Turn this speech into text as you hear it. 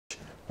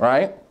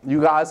right? You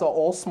guys are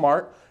all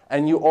smart,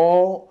 and you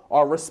all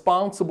are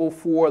responsible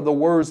for the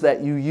words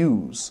that you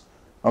use.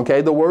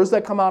 Okay, the words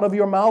that come out of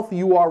your mouth,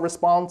 you are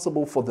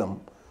responsible for them.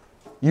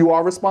 You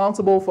are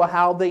responsible for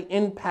how they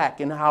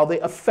impact and how they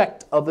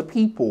affect other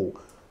people.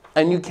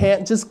 And you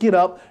can't just get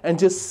up and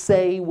just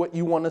say what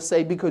you want to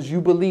say because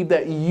you believe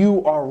that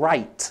you are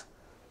right.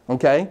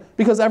 Okay?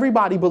 Because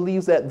everybody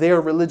believes that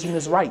their religion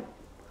is right.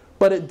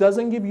 But it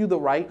doesn't give you the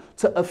right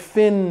to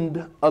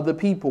offend other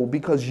people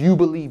because you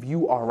believe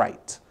you are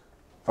right.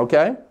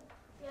 Okay?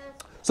 Yes.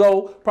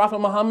 So Prophet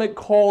Muhammad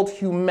called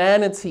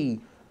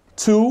humanity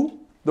to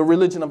the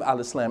religion of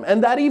Al-Islam.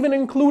 And that even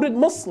included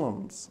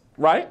Muslims,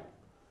 right?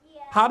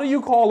 Yeah. How do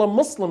you call a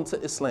Muslim to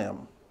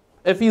Islam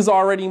if he's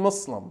already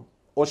Muslim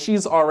or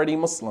she's already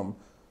Muslim?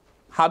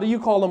 How do you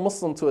call a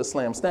Muslim to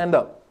Islam? Stand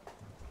up.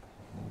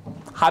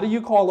 How do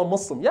you call a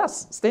Muslim?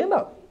 Yes, stand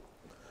up.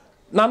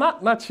 No,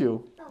 not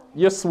you.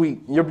 You're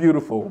sweet, you're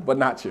beautiful, but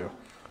not you.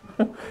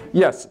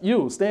 Yes,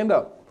 you, stand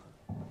up.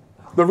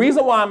 The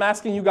reason why I'm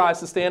asking you guys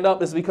to stand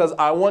up is because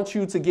I want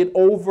you to get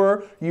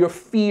over your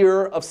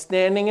fear of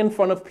standing in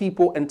front of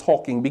people and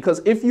talking.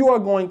 Because if you are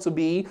going to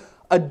be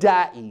a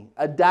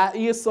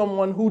da'i is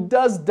someone who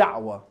does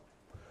da'wah,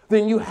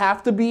 then you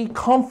have to be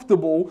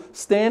comfortable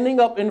standing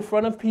up in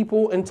front of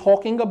people and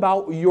talking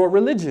about your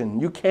religion.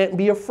 You can't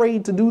be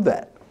afraid to do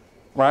that,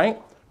 right?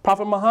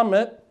 Prophet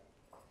Muhammad,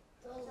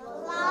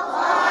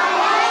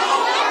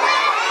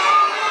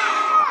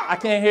 I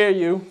can't hear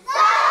you.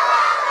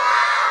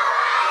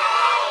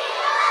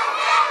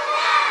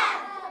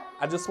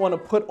 I just want to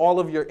put all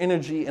of your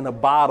energy in a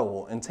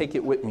bottle and take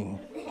it with me.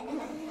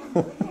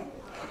 All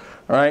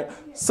right.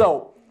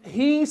 So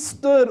he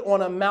stood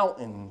on a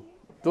mountain.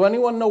 Do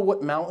anyone know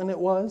what mountain it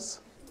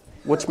was?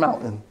 Which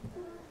mountain?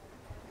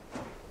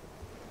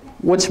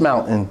 Which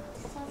mountain?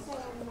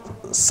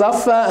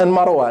 Safa and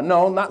Marwa.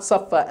 No, not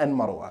Safa and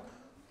Marwa.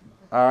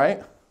 All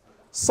right.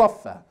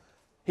 Safa.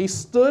 He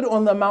stood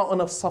on the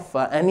mountain of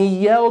Safa and he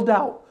yelled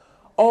out,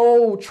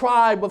 "Oh,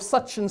 tribe of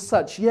such and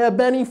such, ya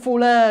Bani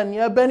Fulan,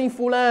 ya Bani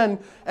Fulan."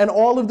 And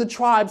all of the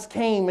tribes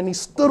came and he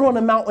stood on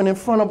a mountain in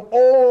front of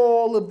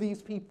all of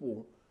these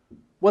people.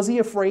 Was he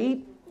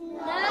afraid?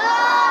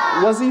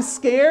 No. Was he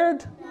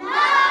scared?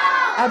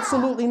 No.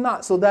 Absolutely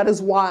not. So that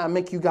is why I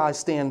make you guys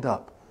stand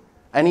up.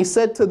 And he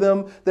said to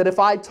them that if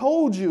I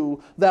told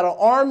you that an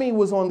army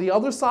was on the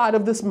other side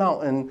of this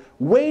mountain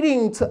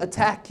waiting to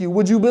attack you,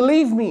 would you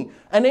believe me?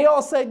 And they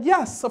all said,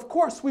 yes, of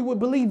course we would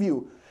believe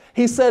you.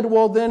 He said,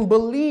 well, then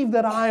believe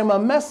that I am a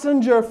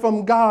messenger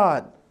from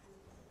God,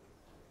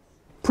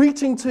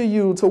 preaching to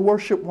you to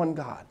worship one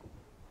God,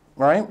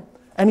 right?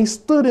 And he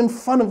stood in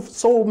front of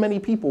so many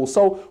people.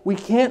 So we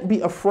can't be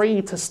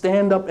afraid to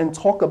stand up and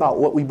talk about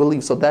what we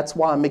believe. So that's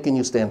why I'm making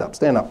you stand up.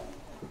 Stand up.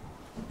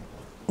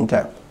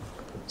 Okay.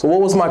 So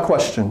what was my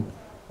question?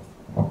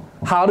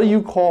 How do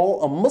you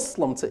call a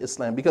Muslim to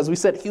Islam? Because we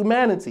said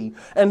humanity,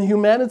 and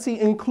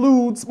humanity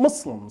includes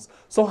Muslims.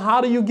 So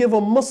how do you give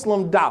a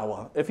Muslim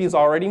dawah if he's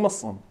already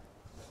Muslim?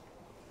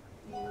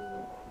 You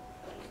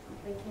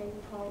can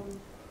call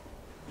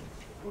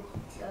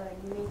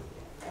make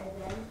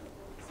adhan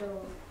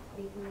so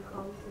they can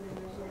come to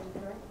the masjid and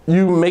pray.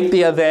 You make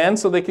the adhan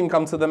so they can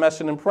come to the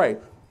masjid and pray.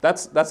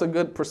 That's a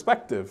good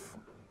perspective.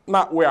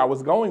 Not where I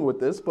was going with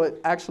this, but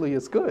actually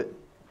it's good.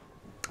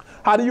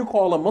 How do you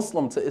call a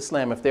Muslim to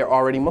Islam if they're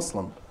already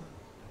Muslim?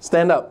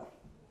 Stand up.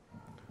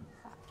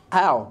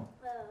 How?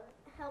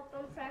 Help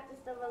them practice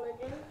their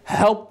religion.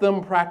 Help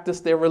them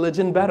practice their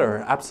religion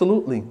better.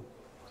 Absolutely.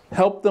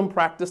 Help them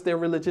practice their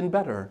religion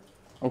better.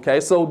 Okay,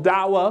 so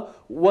dawah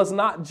was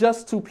not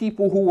just to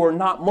people who were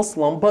not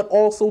Muslim, but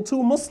also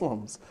to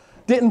Muslims.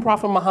 Didn't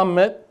Prophet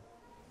Muhammad?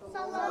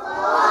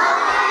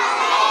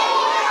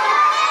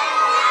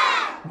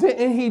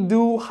 Didn't he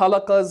do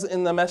halaqas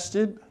in the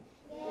masjid?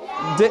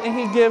 Didn't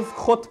he give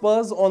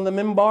khutbahs on the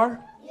mimbar?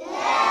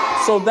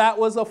 Yes. So that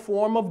was a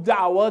form of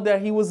da'wah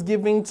that he was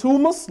giving to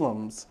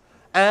Muslims.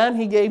 And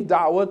he gave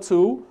da'wah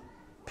to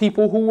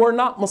people who were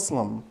not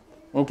Muslim.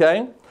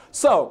 Okay?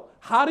 So,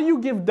 how do you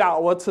give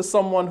da'wah to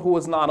someone who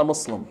is not a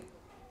Muslim?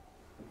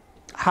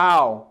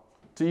 How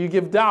do you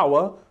give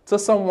da'wah to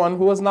someone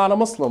who is not a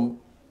Muslim?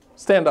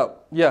 Stand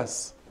up.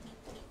 Yes.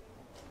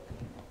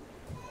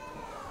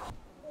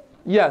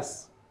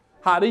 Yes.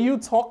 How do you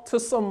talk to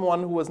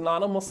someone who is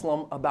not a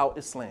Muslim about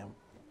Islam?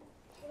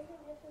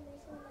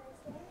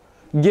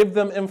 Give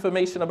them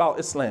information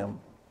about Islam.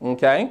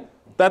 Okay?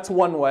 That's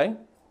one way.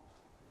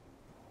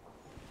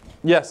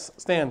 Yes,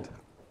 stand.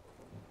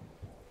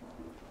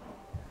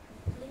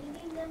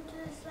 Leading them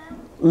to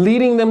Islam?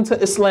 Leading them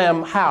to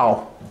Islam,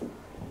 how?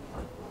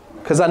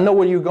 Because I know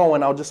where you're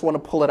going, I just want to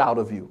pull it out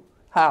of you.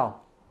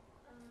 How?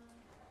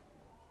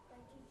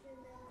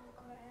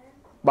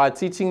 By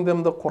teaching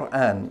them the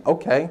Quran.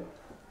 Okay.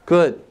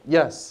 Good.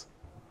 Yes.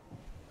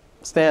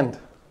 Stand.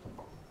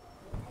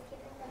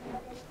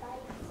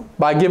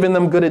 By giving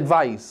them good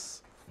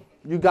advice.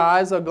 You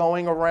guys are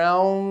going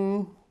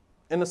around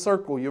in a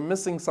circle. You're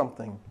missing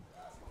something.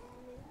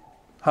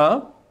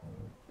 Huh?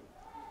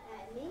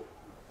 Me?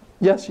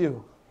 Yes,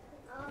 you.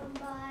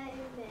 By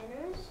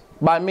manners.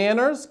 By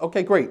manners?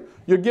 Okay, great.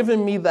 You're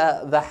giving me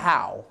the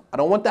how. I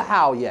don't want the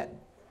how yet.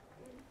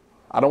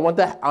 I don't want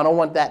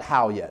that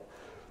how yet.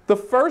 The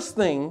first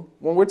thing,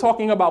 when we're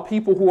talking about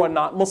people who are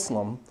not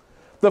Muslim,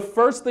 the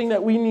first thing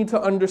that we need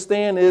to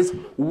understand is,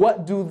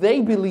 what do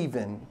they believe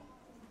in?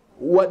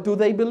 What do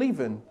they believe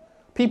in?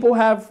 People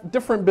have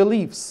different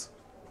beliefs.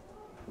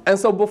 And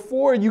so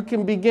before you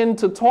can begin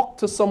to talk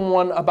to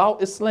someone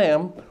about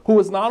Islam who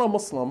is not a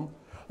Muslim,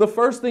 the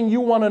first thing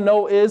you want to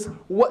know is,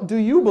 what do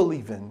you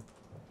believe in?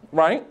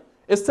 Right?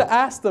 Is to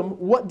ask them,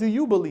 what do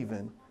you believe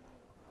in?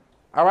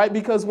 All right?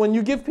 Because when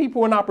you give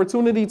people an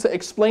opportunity to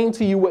explain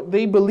to you what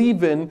they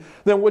believe in,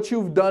 then what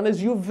you've done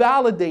is you've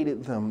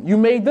validated them. You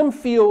made them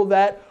feel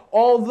that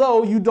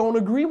although you don't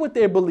agree with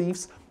their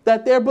beliefs,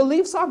 that their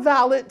beliefs are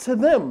valid to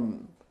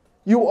them.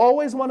 You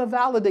always want to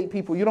validate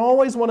people. You don't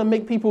always want to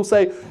make people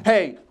say,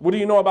 hey, what do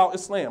you know about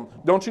Islam?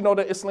 Don't you know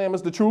that Islam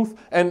is the truth?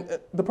 And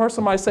the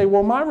person might say,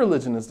 well, my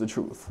religion is the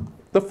truth.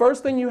 The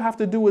first thing you have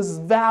to do is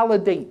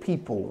validate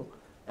people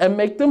and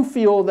make them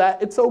feel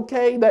that it's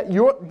okay, that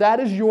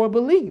that is your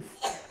belief.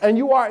 And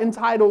you are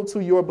entitled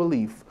to your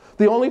belief.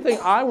 The only thing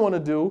I want to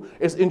do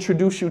is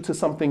introduce you to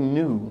something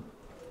new.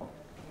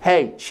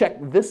 Hey, check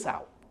this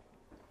out.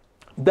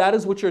 That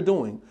is what you're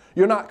doing.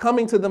 You're not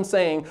coming to them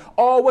saying,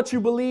 oh, what you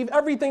believe,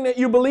 everything that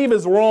you believe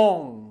is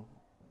wrong.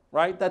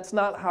 Right? That's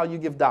not how you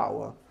give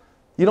dawah.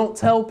 You don't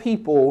tell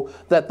people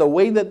that the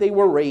way that they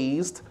were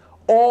raised,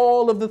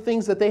 all of the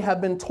things that they have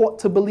been taught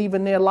to believe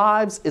in their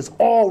lives is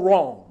all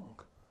wrong.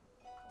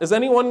 Is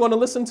anyone going to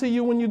listen to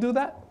you when you do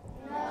that?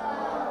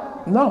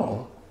 No.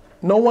 No.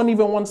 No one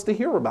even wants to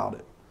hear about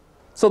it.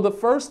 So the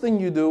first thing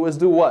you do is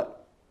do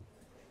what?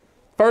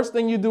 First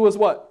thing you do is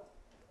what?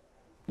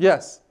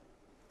 Yes.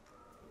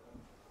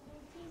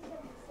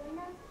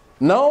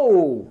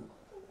 No.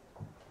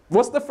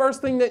 What's the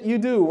first thing that you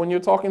do when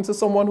you're talking to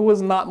someone who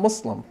is not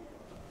Muslim?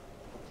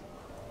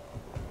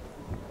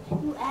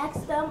 You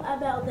ask them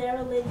about their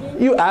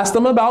religion. You ask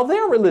them about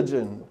their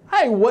religion.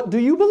 Hey, what do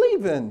you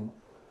believe in?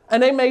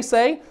 And they may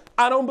say,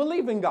 I don't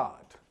believe in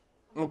God.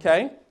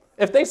 Okay?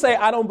 If they say,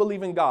 I don't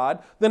believe in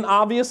God, then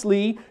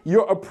obviously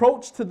your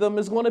approach to them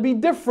is going to be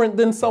different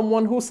than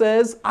someone who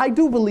says, I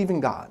do believe in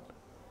God.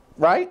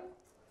 Right?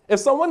 If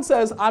someone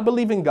says, I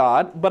believe in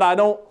God, but I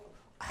don't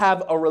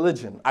have a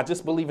religion, I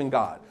just believe in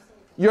God,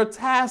 your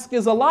task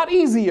is a lot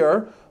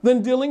easier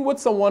than dealing with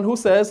someone who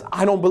says,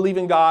 I don't believe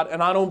in God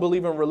and I don't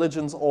believe in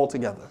religions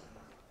altogether.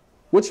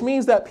 Which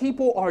means that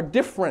people are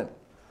different.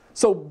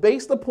 So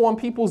based upon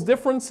people's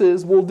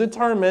differences will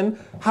determine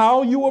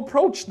how you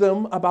approach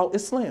them about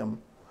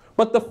Islam.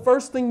 But the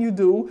first thing you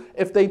do,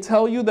 if they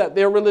tell you that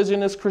their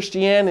religion is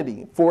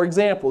Christianity, for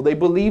example, they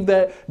believe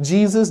that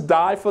Jesus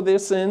died for their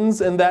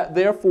sins and that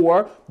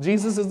therefore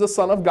Jesus is the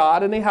Son of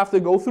God and they have to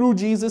go through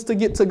Jesus to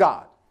get to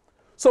God.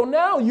 So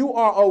now you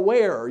are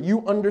aware,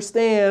 you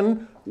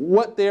understand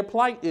what their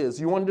plight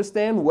is, you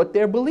understand what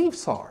their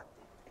beliefs are,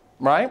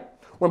 right?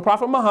 When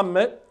Prophet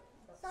Muhammad,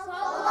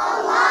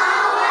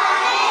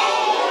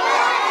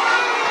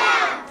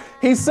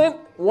 he sent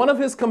one of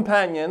his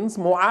companions,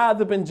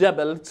 Mu'adh bin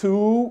Jabal,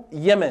 to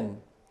Yemen.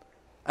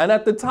 And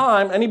at the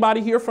time, anybody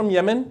here from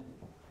Yemen?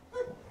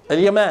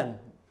 Al-Yaman.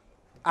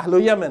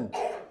 Ahlu Yemen.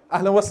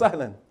 Ahlan wa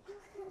sahlan.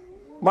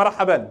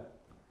 Marhaban.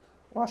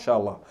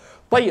 MashaAllah.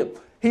 طيب.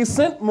 He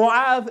sent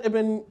Mu'adh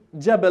ibn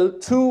Jabal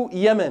to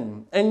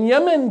Yemen. And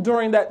Yemen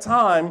during that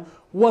time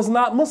was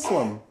not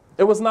Muslim.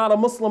 It was not a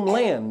Muslim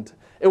land.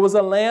 It was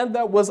a land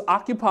that was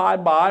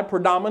occupied by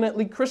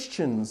predominantly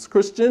Christians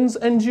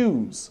and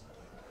Jews.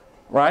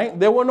 Right?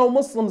 There were no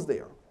Muslims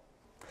there.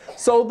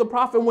 So the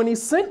Prophet, when he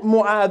sent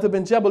Mu'adh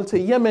ibn Jabal to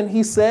Yemen,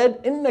 he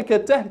said,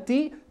 إِنَّكَ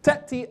تَأْتِي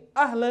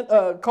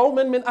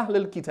قَوْمًا مِنْ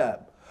أَهْلِ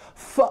الْكِتَابِ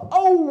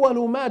فَأَوَّلُ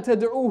مَا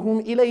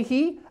تَدْعُوهُمْ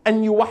إِلَيْهِ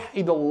أَنْ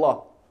يُوَحِّدَ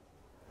اللَّهِ.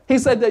 He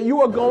said that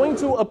you are going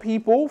to a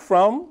people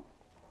from,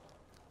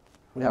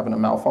 we're having a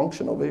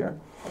malfunction over here.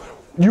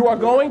 You are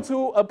going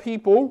to a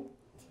people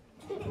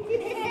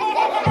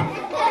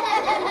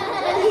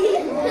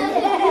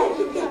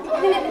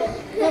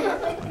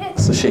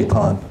it's a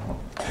shaitan.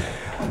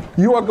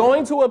 You are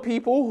going to a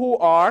people who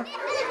are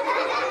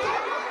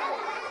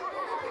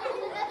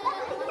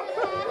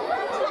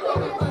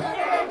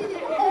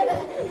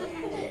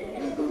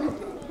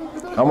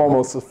I'm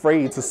almost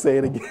afraid to say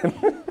it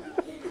again.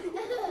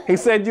 He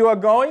said, you are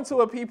going to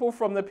a people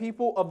from the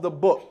people of the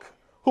book.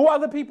 Who are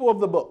the people of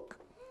the book?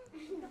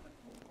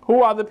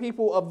 Who are the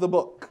people of the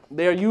book?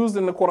 They are used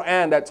in the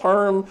Quran. That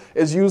term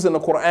is used in the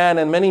Quran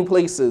in many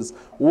places.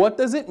 What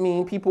does it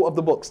mean, people of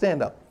the book?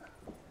 Stand up.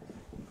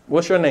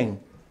 What's your name?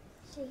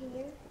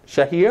 Shahir.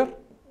 Shahir? Yeah.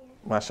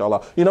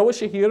 MashaAllah. You know what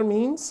Shahir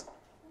means?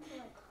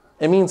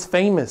 It means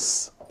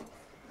famous.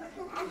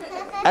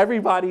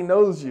 Everybody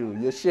knows you.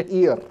 You're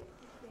Shahir.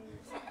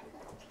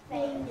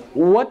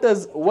 What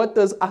does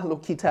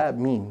Ahlul Kitab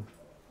mean?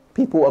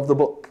 People of the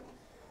book.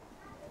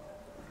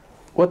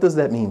 What does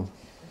that mean?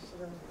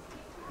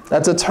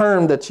 That's a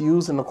term that's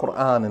used in the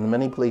Quran in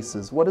many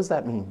places. What does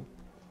that mean?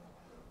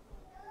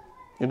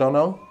 You don't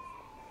know?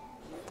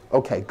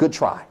 Okay, good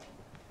try.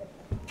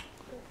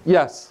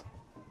 Yes.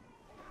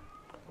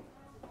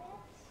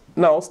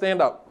 No,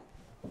 stand up.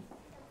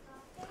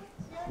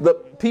 The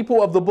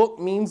people of the book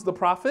means the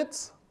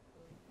prophets?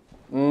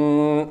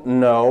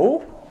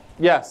 No.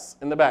 Yes,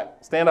 in the back.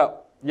 Stand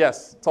up.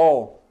 Yes,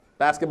 tall.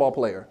 Basketball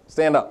player.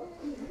 Stand up.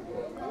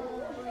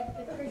 Like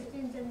the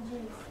Christians and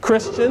Jews.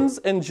 Christians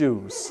and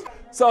Jews.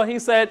 So he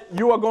said,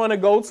 you are going to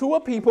go to a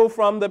people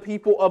from the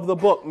people of the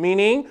book,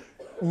 meaning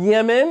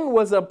Yemen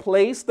was a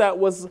place that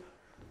was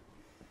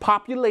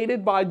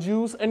populated by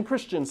Jews and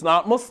Christians,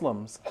 not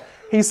Muslims.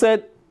 He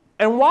said,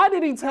 and why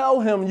did he tell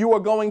him you are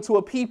going to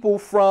a people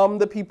from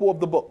the people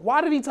of the book?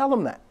 Why did he tell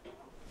him that?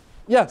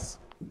 Yes.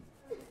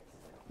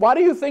 Why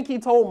do you think he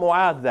told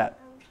Mu'adh that?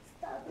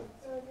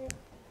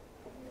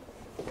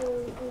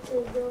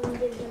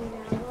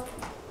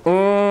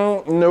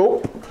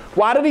 Nope.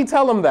 Why did he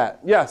tell him that?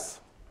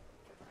 Yes.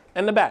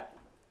 In the back.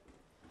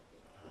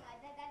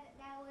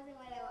 That wasn't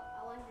what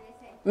I wanted to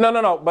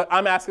say. No. But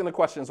I'm asking the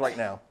questions right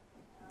now.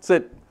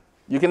 Sit.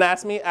 You can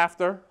ask me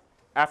after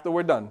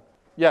we're done.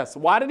 Yes.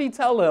 Why did he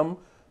tell him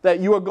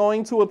that you are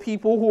going to a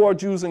people who are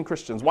Jews and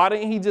Christians? Why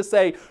didn't he just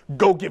say,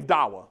 go give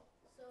dawah?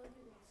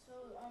 So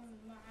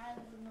Mu'adh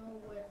would know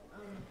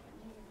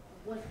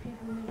what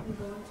people he'd be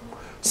going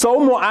to? So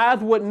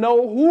Mu'adh would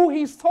know who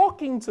he's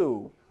talking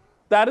to.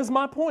 That is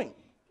my point.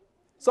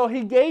 So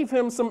he gave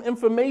him some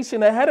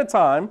information ahead of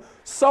time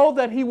so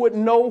that he would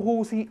know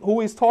who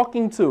he's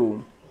talking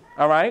to.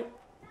 All right?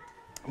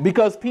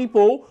 Because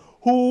people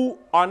who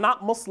are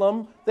not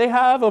Muslim, they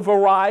have a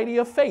variety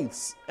of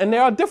faiths, and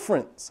there are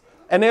different.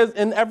 And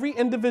in every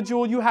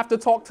individual, you have to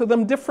talk to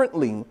them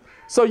differently.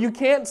 So you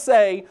can't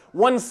say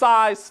one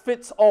size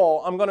fits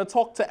all. I'm going to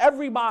talk to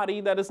everybody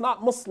that is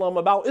not Muslim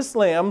about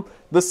Islam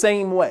the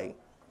same way.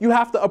 You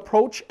have to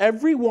approach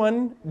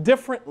everyone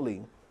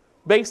differently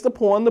based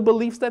upon the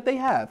beliefs that they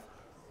have.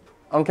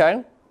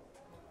 Okay?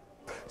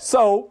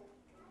 So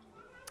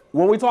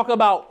when we talk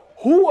about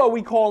who are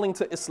we calling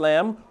to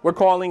Islam, we're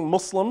calling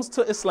Muslims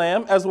to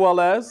Islam as well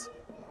as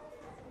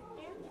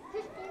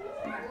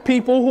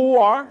people who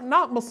are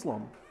not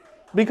Muslim.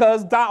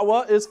 Because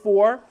da'wah is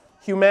for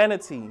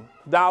humanity.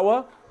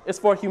 Da'wah is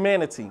for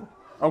humanity.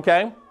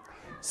 Okay?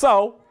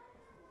 So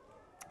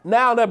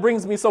now that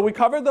brings me, so we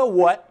covered the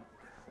what,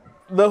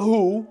 the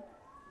who,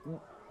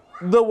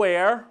 the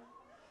where,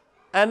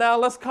 and now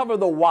let's cover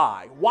the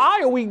why.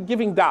 Why are we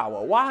giving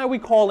da'wah? Why are we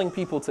calling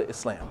people to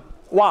Islam?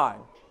 Why?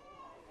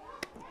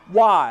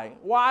 Why?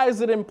 Why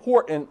is it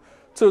important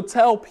to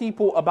tell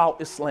people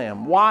about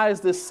Islam? Why is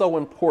this so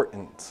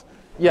important?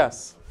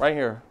 Yes, right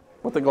here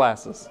with the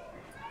glasses.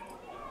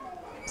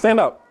 Stand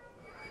up.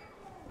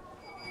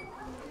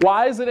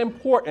 Why is it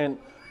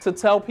important to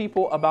tell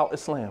people about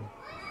Islam?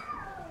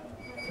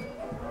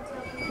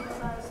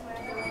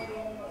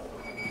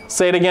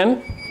 Say it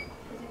again.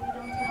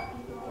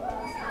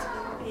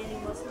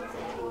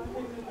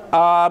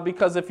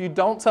 Because if you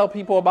don't tell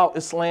people about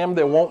Islam,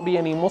 there won't be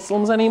any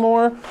Muslims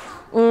anymore.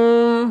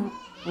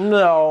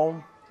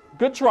 No.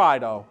 Good try,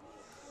 though.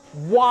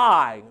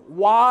 Why?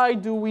 Why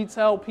do we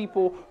tell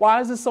people? Why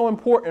is it so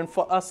important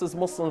for us as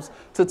Muslims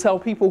to tell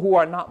people who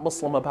are not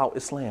Muslim about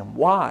Islam?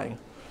 Why?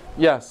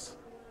 Yes.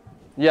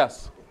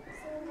 Yes.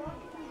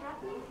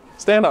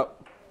 Stand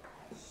up.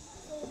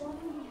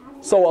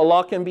 So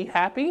Allah can be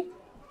happy?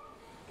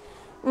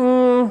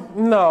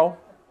 No.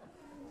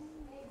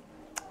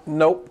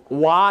 Nope.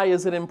 Why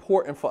is it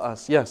important for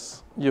us?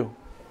 Yes, you.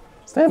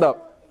 Stand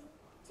up.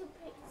 So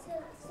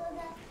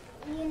that,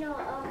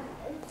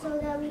 so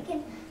that we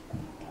can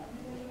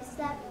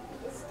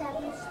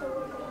establish the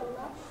work of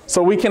Allah.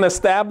 So we can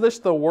establish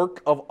the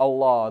work of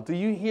Allah. Do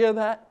you hear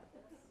that?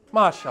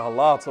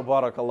 MashaAllah,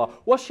 tabarakallah.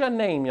 What's your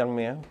name, young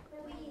man?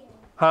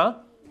 Huh?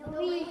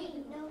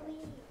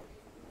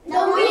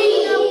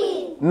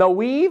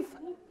 Naweed?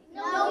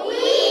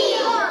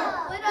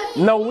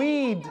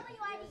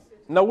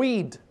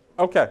 Naweed.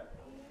 Okay.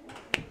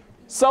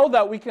 So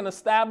that we can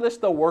establish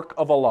the work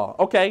of Allah.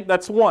 Okay,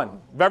 that's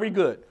one. Very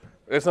good.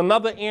 There's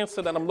another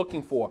answer that I'm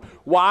looking for.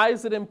 Why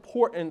is it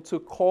important to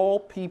call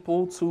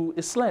people to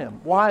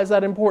Islam? Why is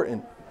that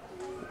important?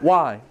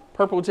 Why?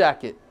 Purple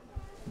jacket.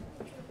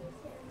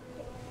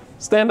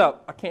 Stand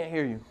up. I can't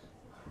hear you.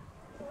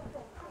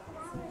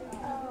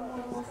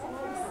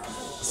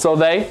 So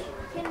they?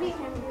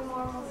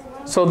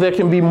 So there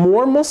can be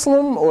more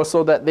Muslim, or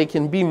so that they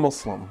can be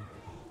Muslim?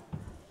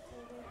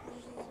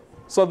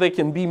 So they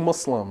can be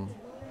Muslim.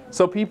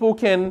 So people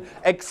can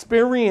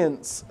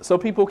experience the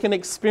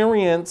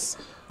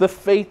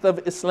faith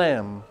of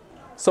Islam.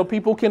 So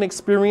people can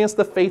experience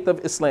the faith of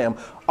Islam.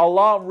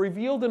 Allah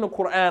revealed in the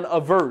Quran a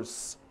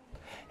verse.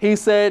 He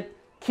said,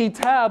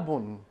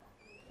 Kitabun,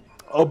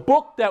 a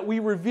book that we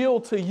reveal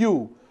to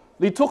you,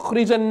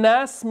 لِتُخْرِجَ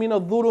النَّاسِ مِنَ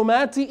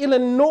الظُّلُمَاتِ إِلَى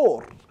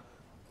النُّورِ,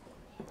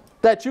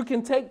 that you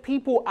can take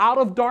people out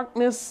of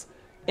darkness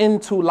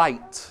into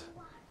light.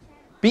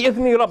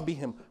 بِإِذْنِ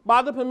رَبِّهِمْ,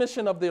 by the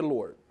permission of their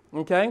Lord.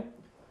 Okay?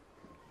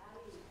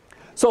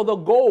 So the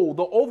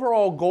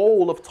overall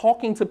goal of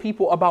talking to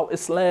people about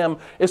Islam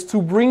is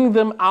to bring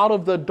them out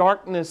of the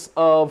darkness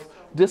of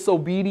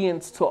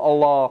disobedience to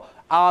Allah,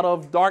 out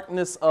of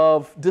darkness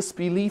of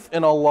disbelief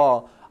in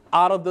Allah,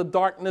 out of the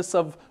darkness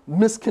of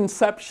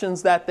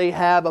misconceptions that they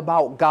have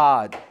about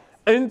God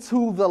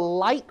into the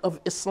light of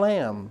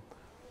Islam.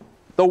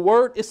 The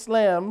word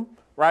Islam,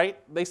 right?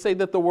 They say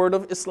that the word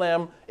of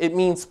Islam, it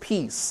means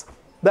peace.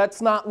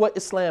 That's not what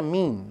Islam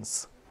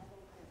means.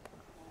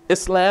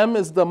 Islam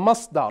is the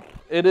masdar.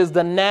 It is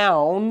the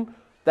noun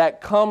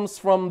that comes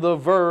from the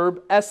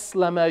verb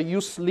aslama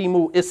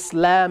yuslimu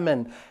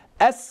islaman.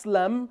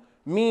 Aslam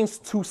means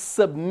to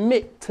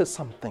submit to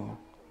something.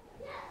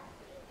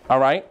 All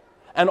right?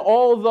 And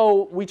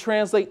although we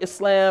translate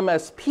Islam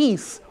as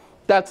peace,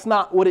 that's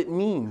not what it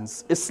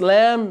means.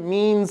 Islam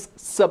means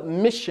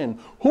submission.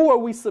 Who are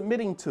we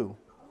submitting to?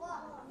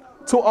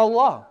 To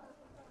Allah.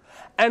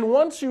 And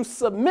once you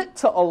submit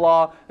to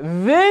Allah,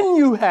 then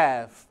you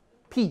have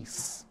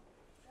peace.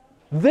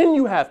 Then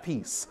you have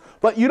peace.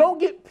 But you don't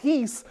get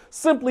peace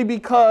simply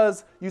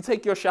because you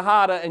take your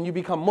shahada and you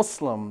become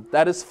Muslim.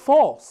 That is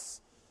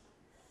false.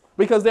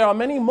 Because there are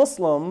many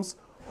Muslims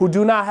who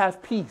do not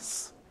have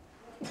peace.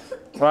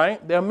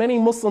 Right? There are many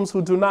Muslims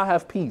who do not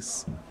have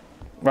peace.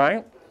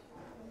 Right?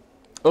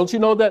 Don't you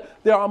know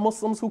that there are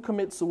Muslims who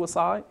commit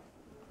suicide?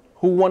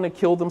 Who want to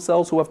kill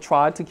themselves, who have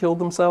tried to kill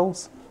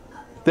themselves?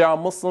 There are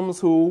Muslims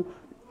who,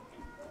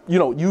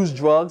 use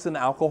drugs and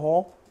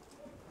alcohol.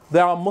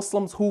 There are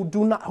Muslims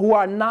who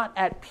are not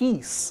at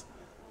peace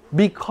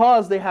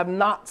because they have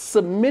not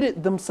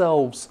submitted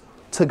themselves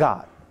to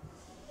God.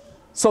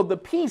 So the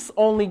peace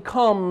only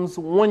comes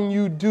when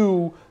you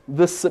do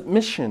the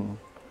submission.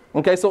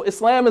 Okay, so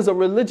Islam is a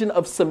religion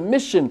of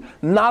submission,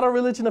 not a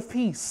religion of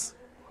peace.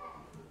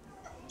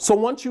 So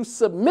once you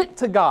submit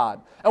to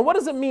God, and what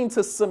does it mean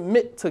to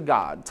submit to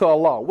God, to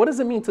Allah? What does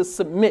it mean to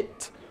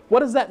submit?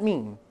 What does that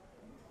mean?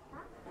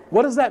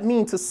 What does that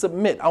mean to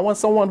submit? I want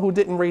someone who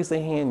didn't raise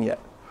their hand yet.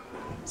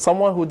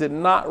 Someone who did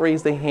not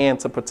raise their hand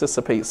to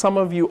participate. Some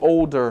of you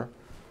older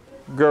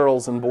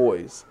girls and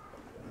boys.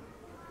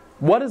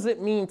 What does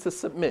it mean to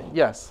submit?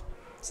 Yes.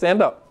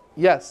 Stand up.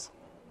 Yes.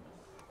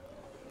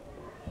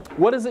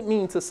 What does it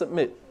mean to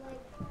submit?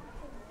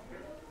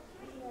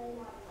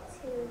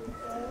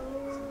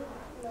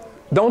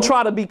 Don't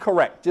try to be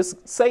correct.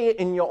 Just say it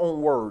in your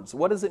own words.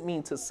 What does it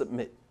mean to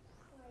submit?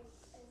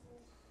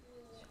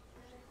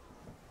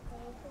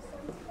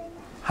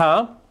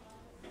 Huh?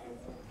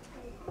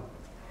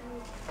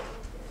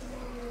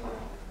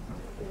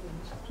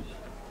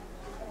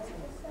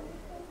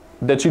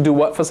 That you do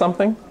what for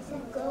something?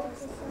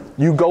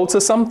 You go to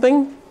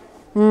something?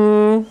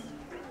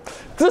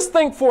 Just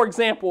think, for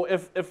example,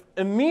 if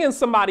me and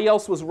somebody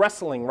else was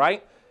wrestling,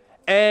 right?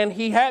 And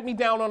he had me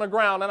down on the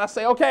ground and I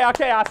say, okay,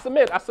 I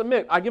submit,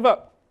 I give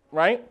up,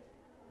 right?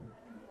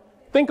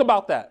 Think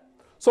about that.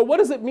 So what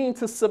does it mean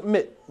to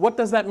submit? What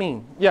does that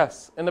mean?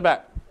 Yes, in the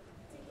back.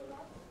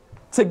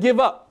 To give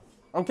up.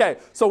 Okay,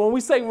 so when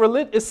we say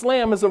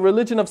Islam is a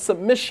religion of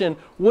submission,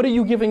 what are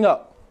you giving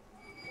up?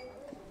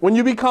 When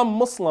you become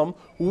Muslim,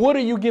 what are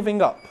you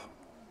giving up?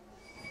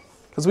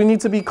 Because we need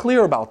to be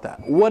clear about that.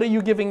 What are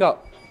you giving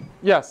up?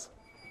 Yes.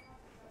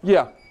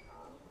 Yeah.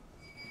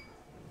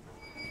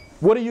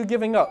 What are you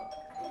giving up?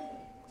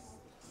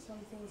 Some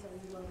things that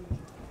you love.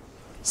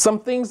 Some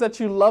things that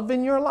you love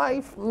in your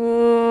life?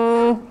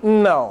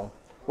 No.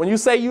 When you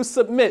say you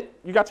submit,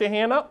 you got your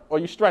hand up or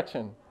you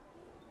stretching?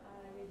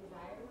 Your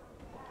desires.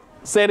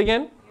 Say it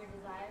again. Your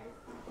desires.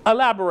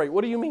 Elaborate.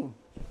 What do you mean?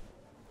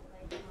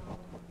 Like,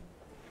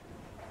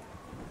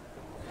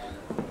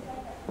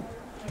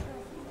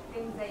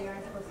 things that you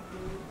aren't supposed to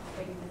do,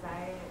 but you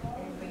desire,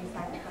 and but you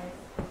sacrifice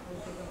for the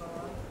sake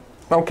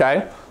of Allah.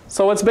 Okay.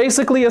 So it's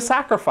basically a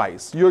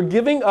sacrifice. You're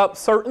giving up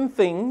certain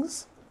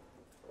things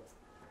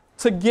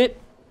to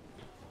get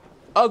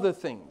other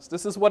things.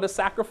 This is what a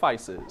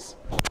sacrifice is.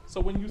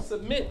 So when you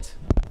submit,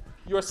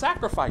 you're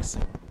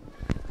sacrificing.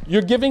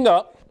 You're giving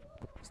up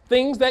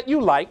things that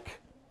you like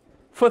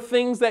for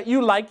things that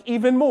you like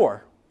even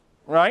more,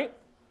 right?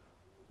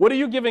 What are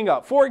you giving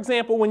up? For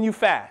example, when you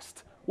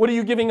fast, what are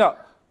you giving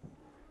up?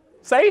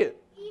 Say it.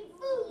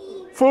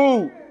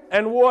 Food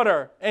and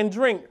water and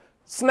drink,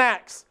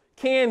 snacks,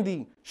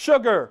 candy,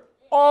 sugar,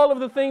 all of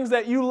the things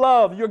that you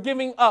love, you're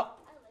giving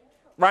up,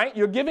 right?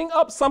 You're giving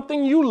up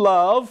something you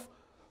love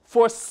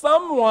for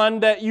someone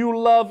that you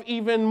love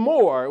even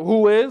more.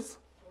 Who is?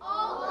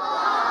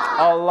 Allah.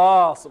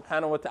 Allah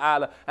subhanahu wa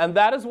ta'ala. And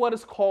that is what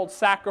is called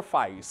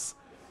sacrifice.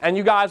 And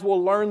you guys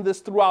will learn this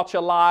throughout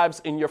your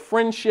lives, in your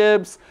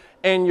friendships,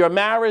 in your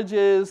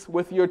marriages,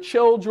 with your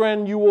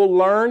children. You will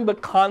learn the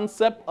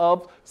concept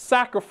of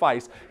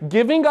sacrifice.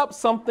 Giving up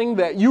something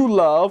that you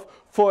love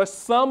for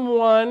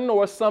someone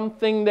or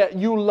something that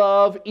you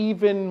love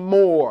even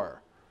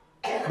more.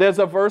 There's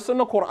a verse in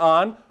the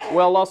Quran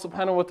where Allah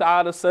subhanahu wa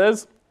ta'ala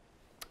says,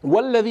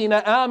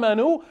 وَالَّذِينَ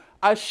آمَنُوا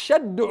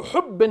أَشَدُّ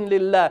حُبٍّ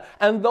لِلَّهِ.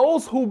 And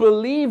those who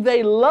believe,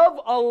 they love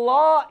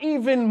Allah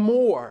even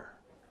more.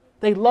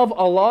 They love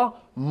Allah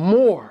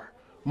more.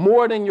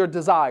 More than your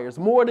desires,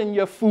 more than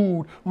your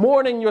food,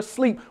 more than your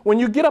sleep. When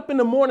you get up in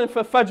the morning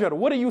for Fajr,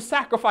 what are you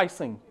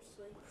sacrificing?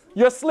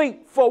 Your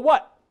sleep. For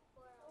what?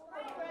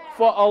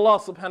 For Allah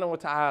subhanahu wa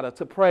ta'ala,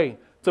 to pray,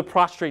 to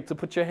prostrate, to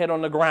put your head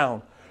on the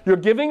ground. You're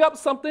giving up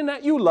something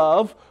that you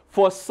love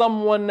for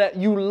someone that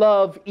you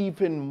love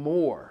even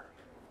more,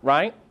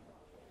 right?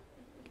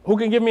 Who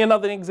can give me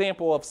another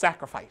example of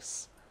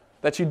sacrifice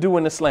that you do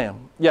in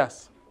Islam?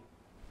 Yes.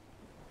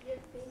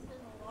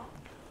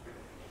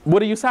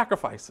 What are you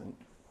sacrificing?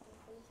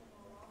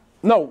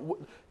 No,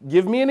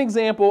 give me an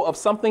example of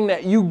something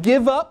that you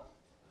give up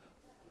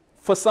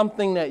for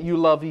something that you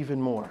love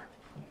even more.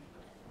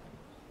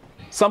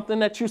 Something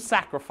that you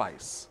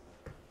sacrifice.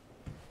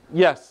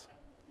 Yes.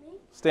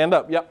 Stand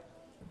up. Yep.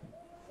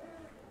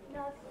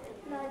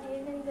 Not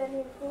eating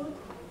any food.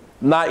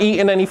 Not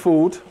eating any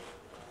food.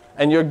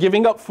 And you're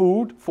giving up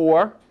food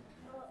for?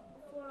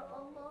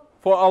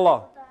 For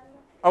Allah.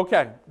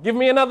 Okay. Give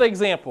me another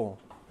example.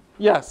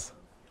 Yes.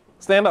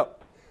 Stand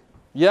up.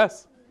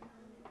 Yes.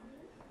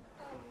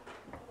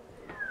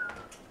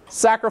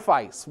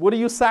 Sacrifice. What are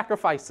you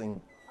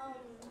sacrificing?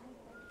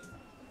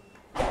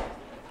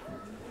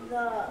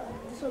 The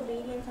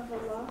disobedience of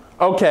Allah.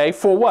 Okay.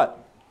 For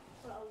what?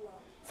 For Allah.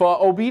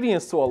 For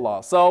obedience to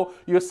Allah. So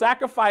you're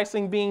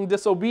sacrificing being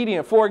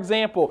disobedient. For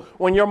example,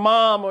 when your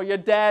mom or your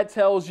dad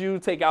tells you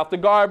take out the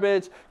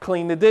garbage,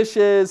 clean the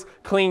dishes,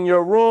 clean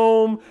your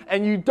room,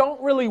 and you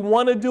don't really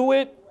want to do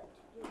it,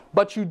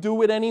 but you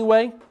do it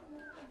anyway.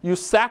 You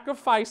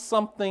sacrifice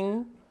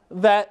something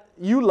that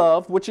you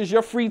love, which is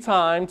your free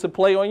time, to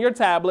play on your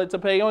tablet, to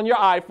play on your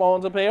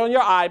iPhone, to play on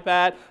your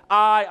iPad.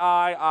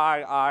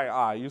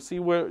 I. You see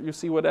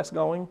where that's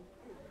going?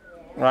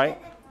 Right?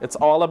 It's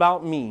all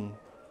about me,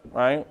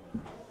 right?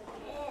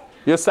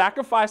 You're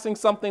sacrificing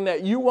something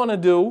that you want to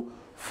do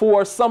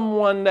for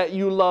someone that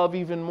you love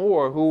even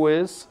more, who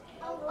is?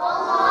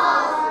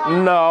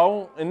 Allah.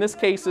 No, in this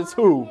case it's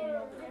who?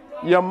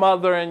 Your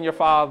mother and your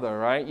father,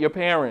 right? Your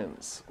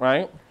parents,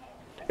 right?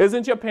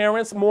 Isn't your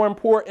parents more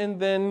important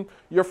than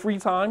your free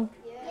time?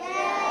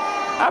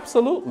 Yeah.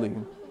 Absolutely.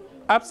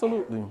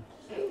 Absolutely.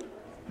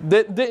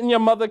 Didn't your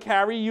mother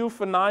carry you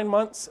for 9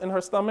 months in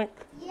her stomach?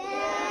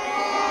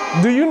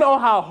 Yeah. Do you know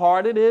how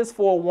hard it is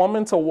for a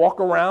woman to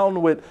walk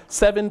around with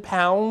 7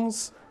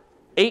 pounds,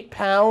 8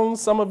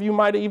 pounds? Some of you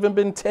might have even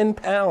been 10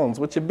 pounds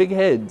with your big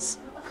heads,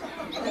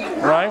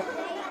 right?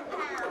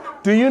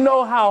 Do you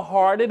know how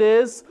hard it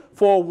is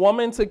for a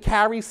woman to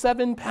carry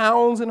 7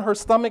 pounds in her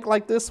stomach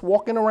like this,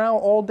 walking around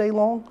all day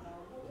long?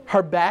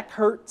 Her back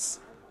hurts.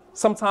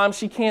 Sometimes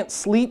she can't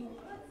sleep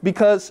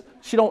because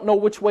she don't know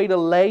which way to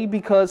lay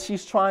because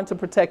she's trying to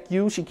protect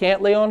you. She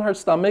can't lay on her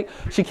stomach.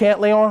 She can't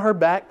lay on her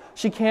back.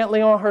 She can't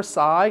lay on her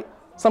side.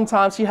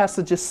 Sometimes she has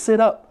to just sit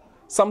up.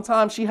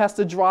 Sometimes she has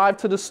to drive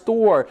to the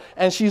store,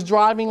 and she's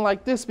driving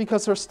like this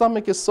because her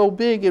stomach is so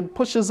big it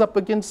pushes up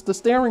against the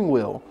steering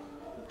wheel.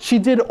 She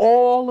did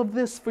all of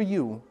this for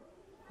you,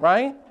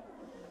 right?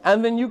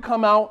 And then you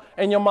come out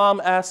and your mom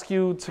asks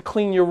you to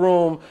clean your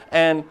room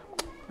and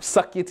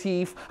suck your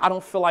teeth. I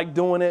don't feel like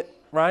doing it,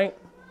 right?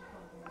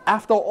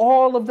 After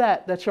all of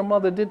that your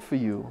mother did for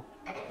you,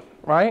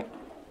 right?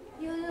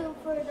 You do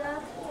for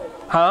that.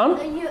 Huh?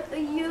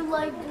 You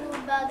like do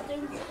bad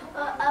things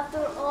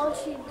after all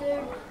she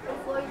did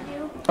for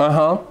you.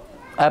 Uh-huh.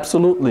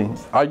 Absolutely.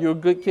 Are you a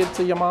good kid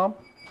to your mom?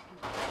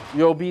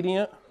 You're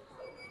obedient?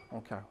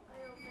 Okay.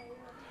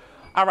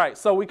 All right,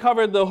 so we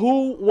covered the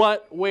who,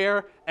 what,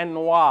 where, and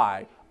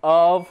why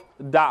of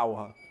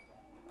Dawah.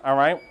 All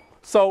right?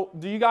 So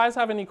do you guys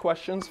have any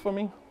questions for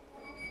me?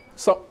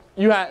 So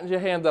you had your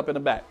hand up in the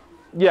back.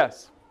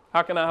 Yes.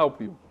 How can I help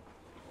you?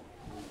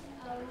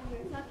 We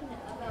were talking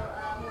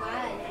about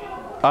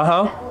Mu'adh.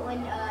 Uh-huh.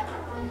 When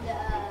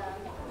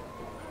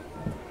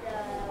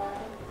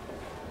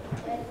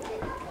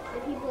the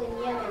people in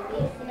Yemen, they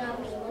used to not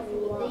be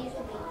Muslims, they used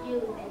to be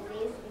Jews and they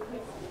used to be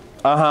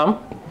Christians. Uh-huh.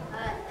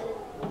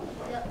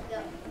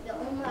 The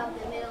Ummah of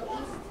the Middle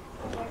East,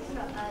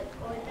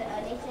 or the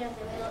nation of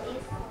the Middle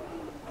East,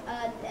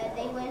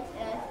 they went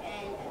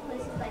and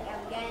places like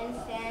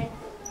Afghanistan,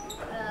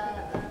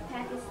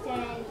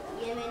 Pakistan,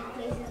 Yemen,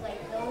 places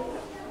like those,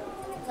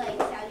 like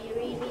Saudi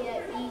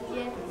Arabia,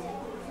 Egypt,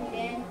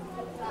 Sudan,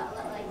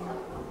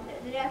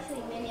 there are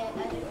actually many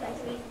other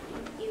countries,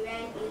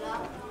 Iran,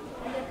 Iraq,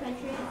 other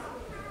countries.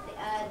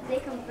 They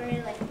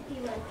converted like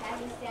people in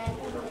Pakistan,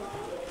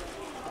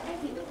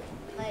 people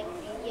like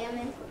in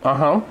Yemen.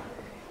 Uh-huh.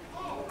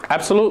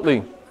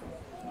 Absolutely.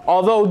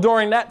 Although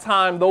during that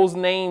time, those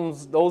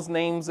names,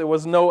 there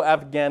was no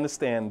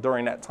Afghanistan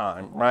during that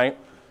time, right?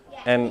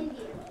 Yeah, And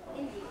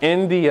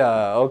India.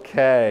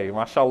 Okay,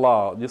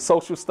 mashallah. Your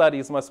social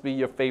studies must be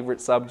your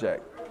favorite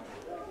subject.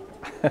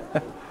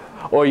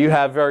 Or you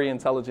have very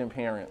intelligent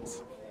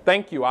parents.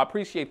 Thank you, I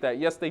appreciate that.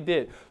 Yes, they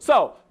did.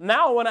 So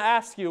now I want to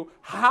ask you,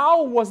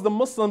 how was the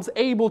Muslims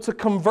able to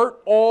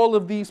convert all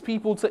of these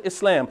people to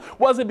Islam?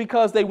 Was it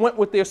because they went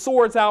with their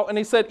swords out and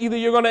they said, either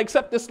you're going to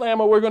accept Islam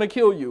or we're going to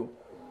kill you?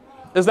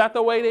 Is that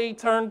the way they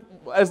turned?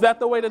 Is that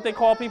the way that they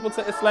call people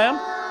to Islam?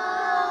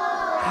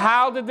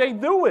 How did they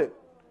do it?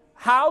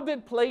 How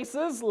did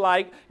places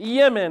like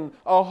Yemen,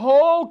 a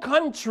whole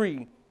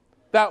country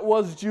that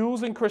was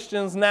Jews and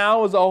Christians,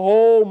 now is a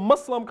whole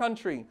Muslim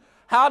country?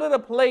 How did a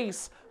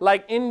place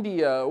like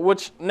India,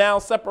 which now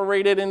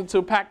separated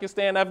into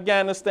Pakistan,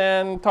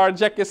 Afghanistan,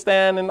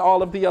 Tajikistan, and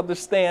all of the other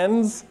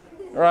stands,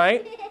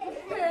 right?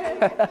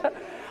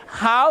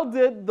 How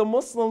did the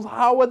Muslims,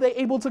 how were they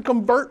able to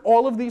convert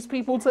all of these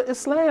people to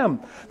Islam?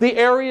 The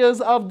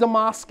areas of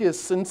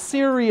Damascus and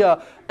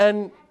Syria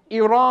and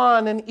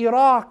Iran and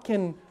Iraq,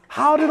 and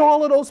how did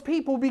all of those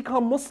people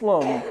become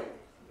Muslim?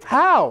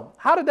 How?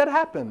 How did that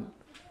happen?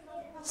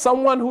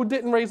 Someone who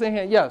didn't raise their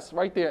hand. Yes,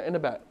 right there in the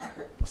back.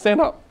 Stand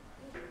up,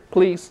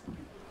 please.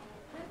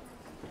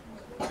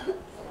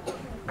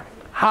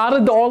 How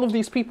did all of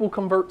these people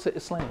convert to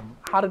Islam?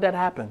 How did that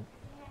happen?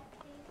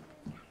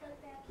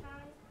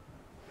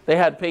 They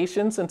had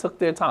patience and took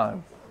their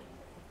time.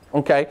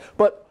 Okay,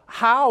 but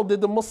how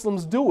did the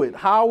Muslims do it?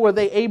 How were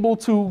they able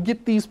to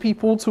get these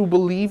people to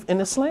believe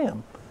in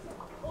Islam?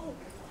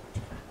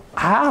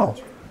 How?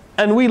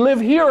 And we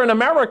live here in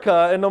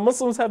America, and the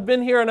Muslims have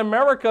been here in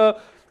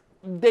America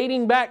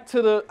dating back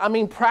to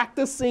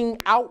practicing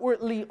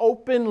outwardly,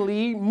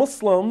 openly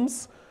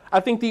Muslims.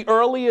 I think the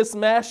earliest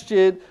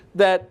masjid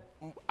that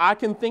I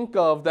can think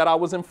of, that I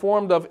was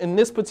informed of in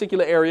this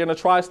particular area, in the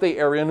tri-state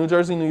area, New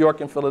Jersey, New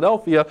York, and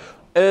Philadelphia,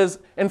 is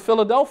in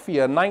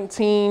Philadelphia,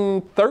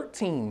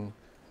 1913.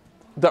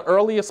 The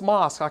earliest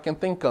mosque I can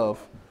think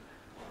of.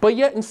 But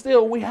yet and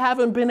still, we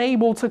haven't been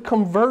able to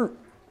convert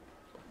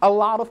a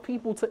lot of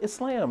people to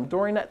Islam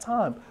during that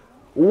time.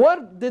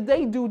 What did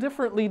they do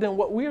differently than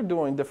what we're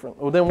doing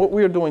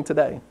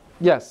today?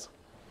 Yes.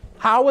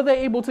 How were they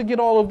able to get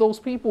all of those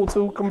people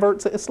to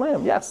convert to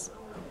Islam? Yes.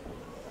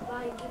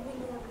 By giving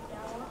them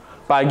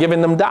dawah. By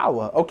giving them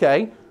dawah.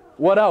 Okay.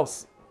 What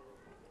else?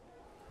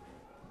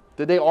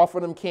 Did they offer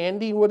them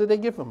candy? What did they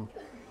give them?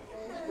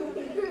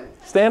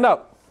 Stand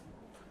up.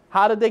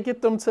 How did they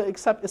get them to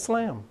accept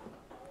Islam?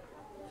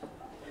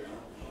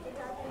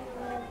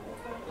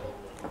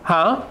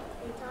 Huh?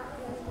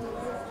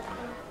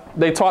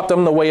 They taught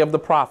them the way of the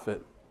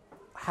Prophet.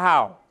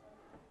 How?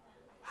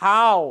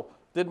 How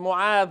did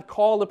Mu'adh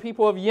call the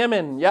people of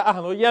Yemen? Ya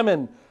Ahlul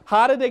Yemen.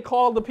 How did they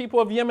call the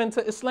people of Yemen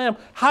to Islam?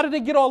 How did they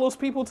get all those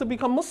people to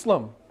become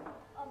Muslim?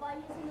 By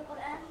using the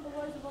Quran, the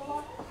words of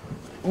Allah.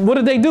 What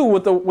did they do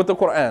with the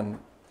Quran?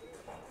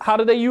 How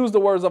did they use the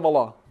words of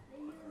Allah?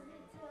 They used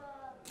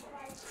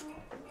it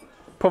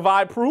to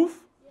Provide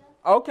proof?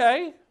 Yeah.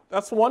 Okay,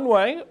 that's one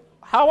way.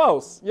 How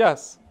else?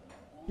 Yes.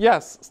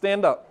 Yes,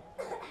 stand up.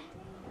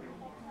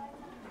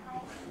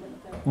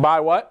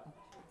 By what?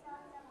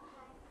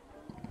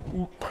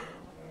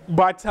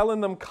 By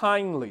telling them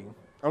kindly.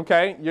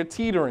 Okay, you're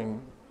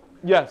teetering.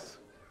 Yes.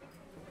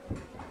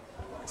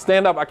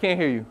 Stand up, I can't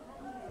hear you.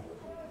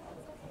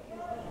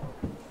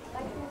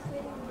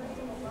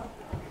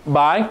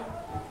 By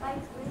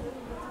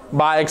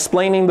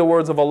explaining the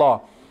words of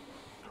Allah.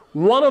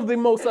 One of the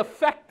most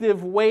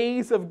effective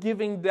ways of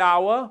giving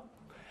dawah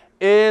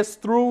is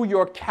through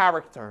your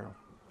character,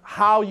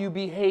 how you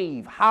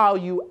behave, how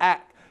you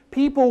act.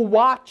 People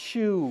watch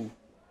you.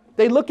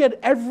 They look at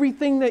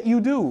everything that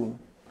you do.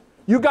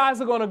 You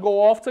guys are going to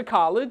go off to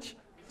college,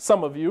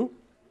 some of you.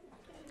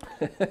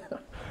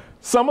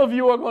 Some of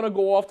you are going to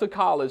go off to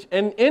college.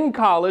 And in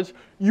college,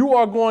 you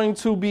are going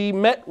to be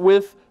met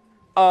with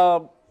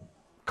a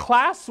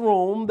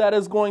classroom that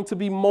is going to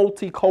be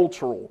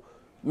multicultural,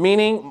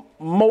 meaning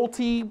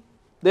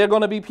they're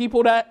going to be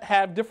people that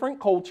have different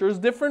cultures,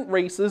 different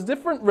races,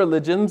 different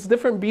religions,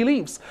 different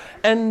beliefs.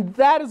 And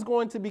that is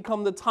going to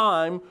become the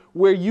time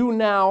where you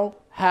now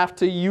have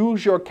to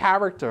use your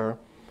character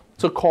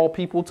to call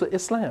people to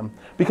Islam,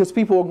 because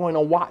people are going to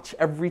watch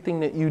everything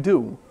that you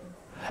do.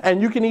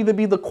 And you can either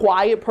be the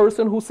quiet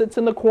person who sits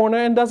in the corner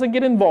and doesn't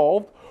get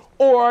involved,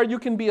 or you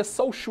can be a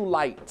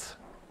socialite,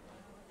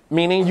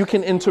 meaning you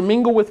can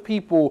intermingle with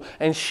people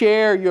and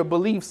share your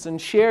beliefs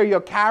and share your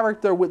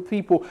character with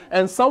people.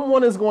 And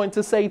someone is going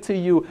to say to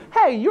you,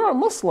 hey, you're a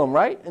Muslim,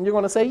 right? And you're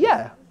going to say,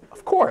 yeah,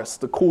 of course,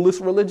 the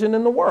coolest religion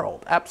in the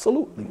world.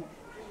 Absolutely.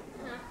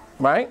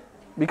 Right?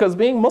 Because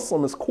being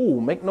Muslim is cool.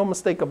 Make no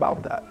mistake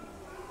about that.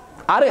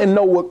 I didn't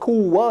know what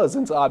cool was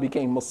until I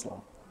became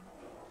Muslim.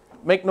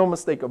 Make no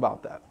mistake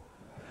about that.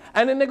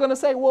 And then they're going to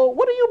say, well,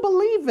 what do you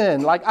believe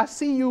in? Like, I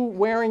see you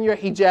wearing your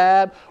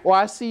hijab, or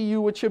I see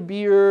you with your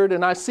beard,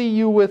 and I see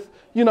you with,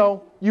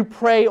 you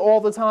pray all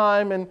the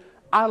time, and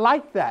I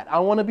like that. I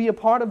want to be a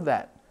part of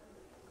that.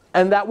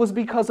 And that was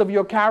because of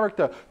your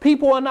character.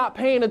 People are not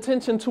paying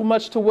attention too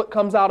much to what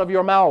comes out of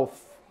your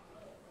mouth.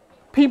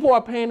 People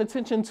are paying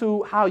attention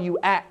to how you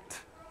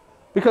act.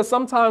 Because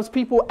sometimes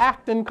people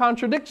act in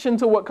contradiction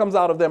to what comes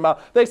out of their mouth.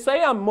 They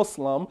say I'm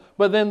Muslim,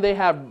 but then they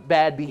have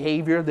bad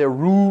behavior. They're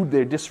rude.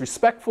 They're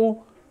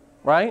disrespectful,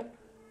 right?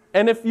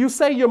 And if you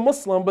say you're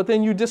Muslim, but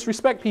then you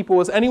disrespect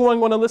people, is anyone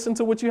going to listen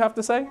to what you have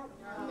to say?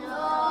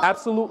 No.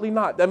 Absolutely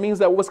not. That means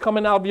that what's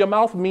coming out of your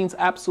mouth means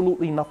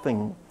absolutely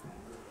nothing,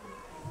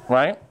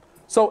 right?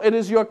 So it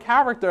is your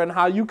character and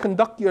how you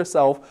conduct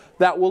yourself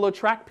that will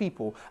attract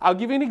people. I'll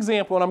give you an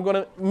example, and I'm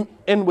going to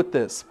end with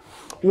this.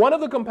 One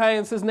of the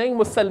companions, his name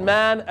was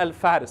Salman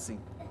al-Farisi.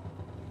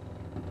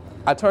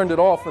 I turned it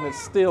off and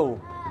it's still.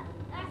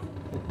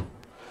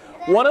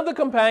 One of the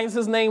companions,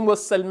 his name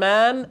was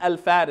Salman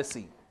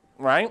al-Farisi,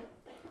 right?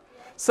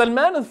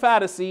 Salman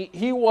al-Farisi,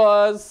 he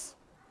was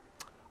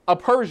a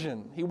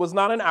Persian. He was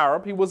not an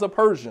Arab, he was a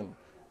Persian,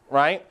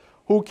 right?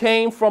 Who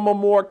came from a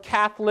more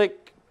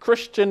Catholic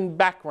Christian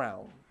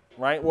background,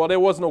 right? Well, there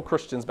was no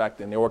Christians back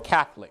then, there were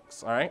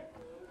Catholics, all right?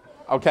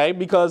 Okay,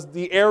 because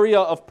the area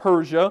of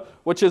Persia,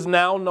 which is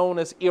now known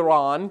as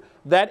Iran,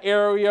 that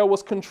area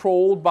was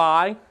controlled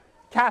by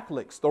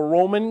Catholics. The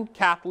Roman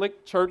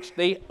Catholic Church,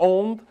 they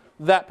owned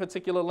that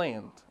particular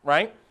land,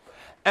 right?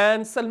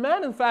 And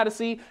Salman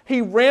al-Farisi,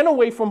 he ran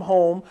away from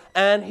home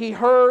and he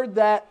heard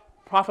that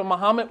Prophet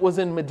Muhammad was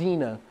in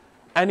Medina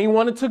and he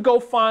wanted to go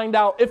find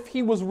out if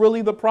he was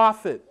really the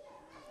prophet.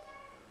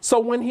 So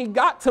when he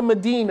got to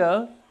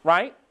Medina,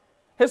 right,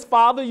 his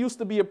father used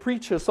to be a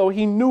preacher, so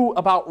he knew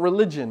about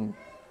religion.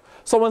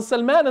 So when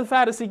Salman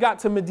al-Farisi got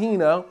to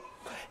Medina,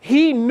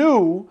 he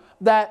knew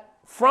that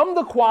from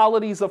the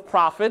qualities of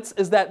prophets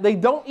is that they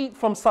don't eat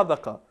from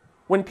sadaqah.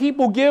 When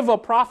people give a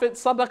prophet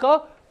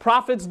sadaqah,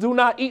 prophets do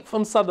not eat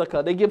from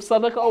sadaqah. They give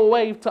sadaqah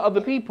away to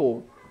other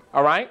people.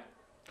 All right?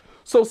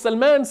 So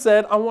Salman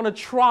said, I want to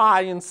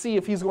try and see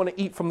if he's going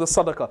to eat from the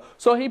sadaqah.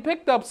 So he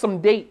picked up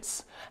some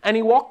dates and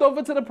he walked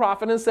over to the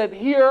prophet and said,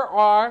 here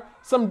are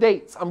some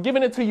dates. I'm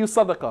giving it to you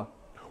sadaqah.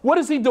 What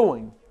is he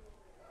doing?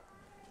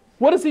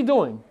 What is he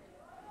doing?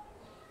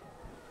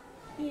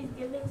 He's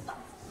giving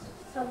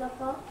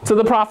sadaqah. To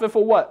the prophet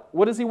for what?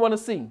 What does he want to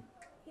see?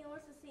 He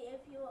wants to see if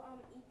he will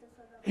eat the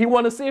sadaqah. He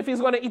wants to see if he's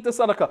going to eat the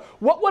sadaqah.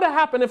 What would have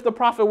happened if the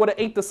prophet would have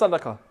ate the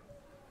sadaqah?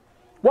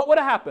 What would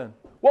have happened?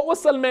 What would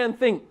Salman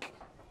think?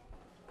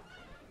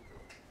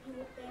 He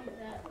would think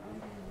that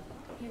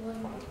he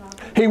wasn't the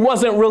prophet. He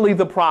wasn't really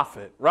the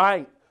prophet,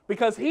 right?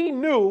 Because he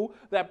knew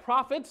that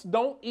prophets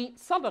don't eat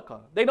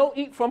sadaqah. They don't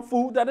eat from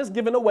food that is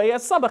given away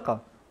as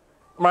sadaqah,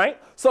 right?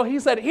 So he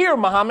said, here,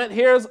 Muhammad,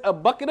 here's a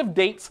bucket of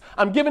dates.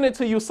 I'm giving it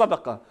to you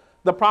sadaqah.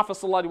 The Prophet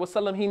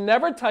ﷺ, he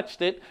never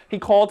touched it. He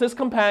called his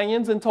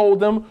companions and told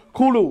them,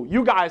 Kulu,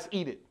 you guys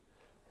eat it.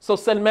 So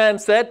Salman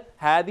said,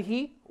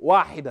 Hadihi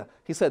wahida.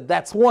 He said,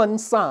 that's one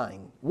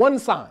sign, one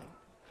sign.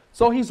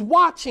 So he's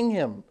watching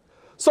him.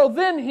 So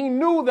then he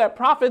knew that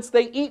prophets,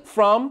 they eat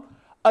from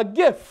a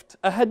gift,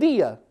 a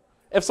hadiyah.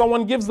 If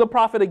someone gives the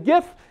prophet a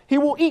gift, he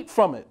will eat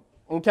from it,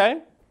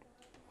 okay?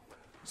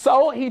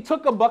 So he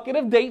took a bucket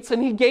of dates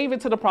and he gave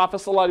it to the Prophet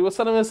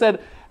ﷺ and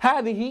said,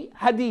 Hadihi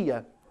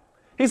hadiyah.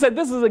 He said,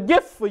 this is a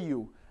gift for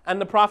you. And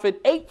the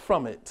prophet ate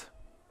from it.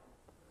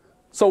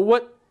 So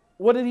what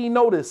did he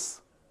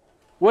notice?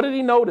 What did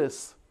he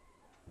notice?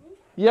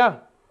 Yeah.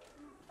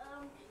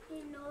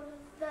 He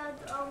noticed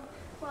that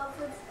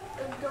prophets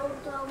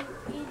don't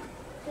eat.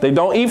 They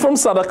don't eat from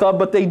sadaqah,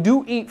 but they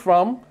do eat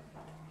from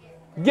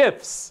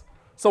gifts.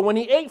 So when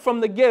he ate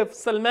from the gift,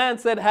 Salman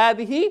said,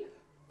 Hadihi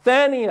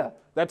thaniya.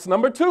 That's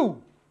number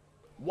 2.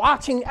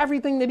 Watching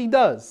everything that he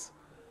does.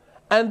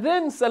 And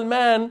then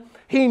Salman,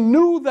 he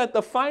knew that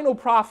the final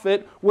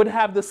prophet would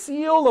have the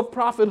seal of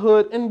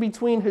prophethood in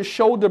between his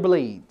shoulder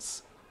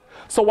blades.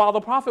 So while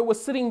the prophet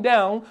was sitting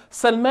down,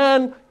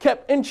 Salman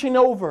kept inching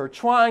over,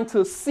 trying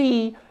to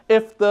see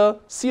if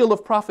the seal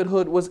of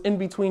prophethood was in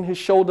between his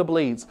shoulder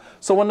blades.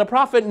 So when the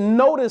prophet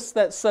noticed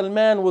that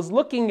Salman was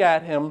looking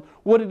at him,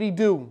 what did he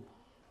do?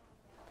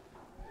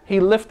 He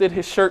lifted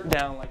his shirt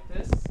down like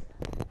this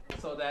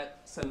so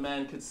that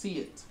Salman could see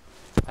it.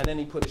 And then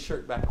he put his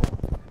shirt back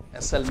on.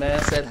 And Salman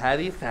said,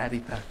 Hadi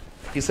thalitha.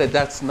 He said,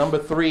 that's number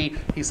 3.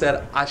 He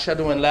said,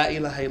 Ashhadu an la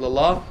ilaha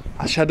illallah,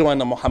 Ashhadu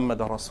anna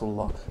Muhammadan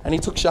Rasulullah. And he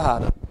took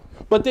shahada.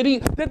 But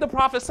did the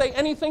prophet say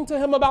anything to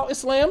him about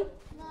Islam?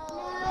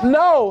 No.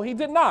 No, he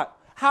did not.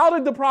 How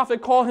did the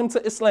prophet call him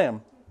to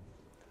Islam?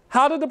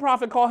 How did the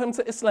prophet call him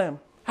to Islam?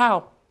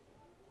 How?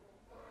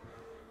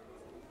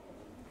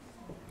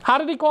 How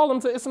did he call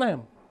him to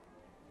Islam?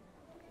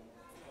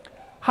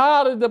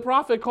 How did the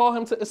prophet call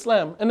him to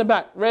Islam? In the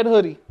back, red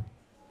hoodie.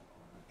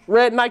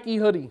 Red Nike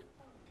hoodie.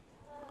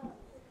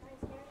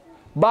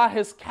 By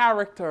his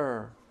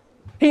character.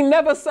 He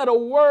never said a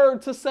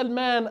word to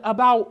Salman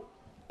about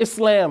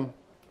Islam.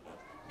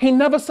 He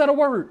never said a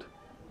word.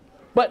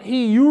 But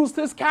he used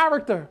his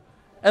character.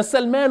 And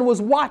Salman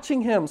was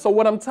watching him. So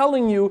what I'm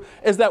telling you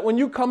is that when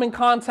you come in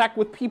contact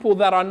with people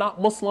that are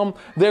not Muslim,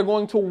 they're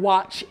going to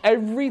watch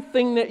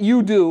everything that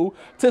you do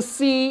to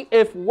see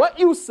if what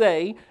you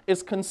say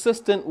is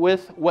consistent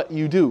with what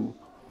you do.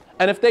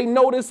 And if they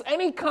notice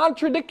any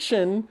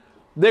contradiction,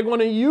 they're going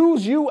to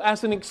use you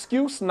as an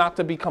excuse not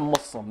to become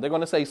Muslim. They're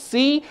going to say,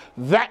 see,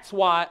 that's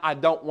why I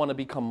don't want to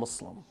become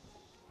Muslim.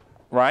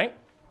 Right?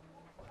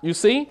 You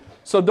see?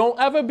 So don't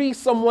ever be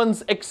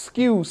someone's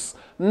excuse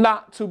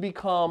not to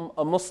become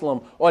a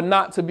Muslim or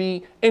not to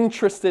be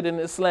interested in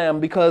Islam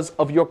because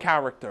of your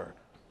character.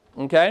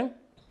 Okay?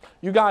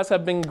 You guys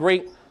have been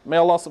great May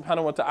Allah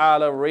subhanahu wa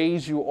ta'ala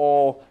raise you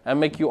all and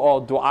make you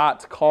all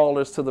du'at,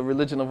 callers to the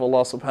religion of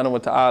Allah subhanahu wa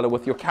ta'ala,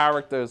 with your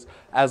characters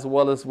as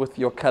well as with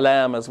your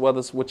kalam, as well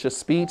as with your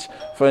speech.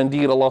 For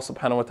indeed Allah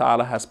subhanahu wa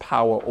ta'ala has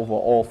power over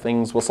all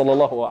things. Wa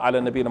sallallahu ala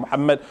nabiyyina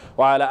Muhammad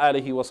wa ala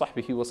alihi wa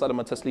sahbihi wa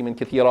sallam tasliman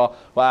kathira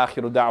wa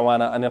akhiru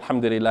da'wana an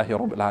alhamdulillahi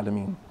rabbil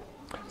alameen.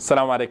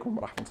 Assalamu alaikum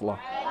wa rahmatullah.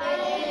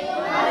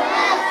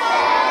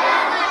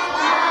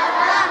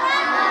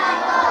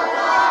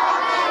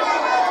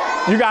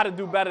 You got to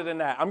do better than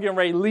that. I'm getting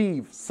ready to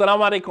leave.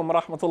 Assalamu alaikum wa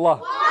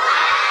rahmatullah.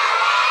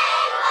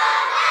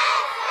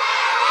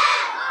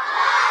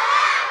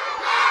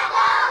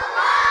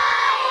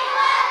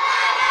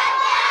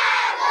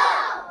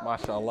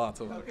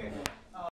 MashaAllah.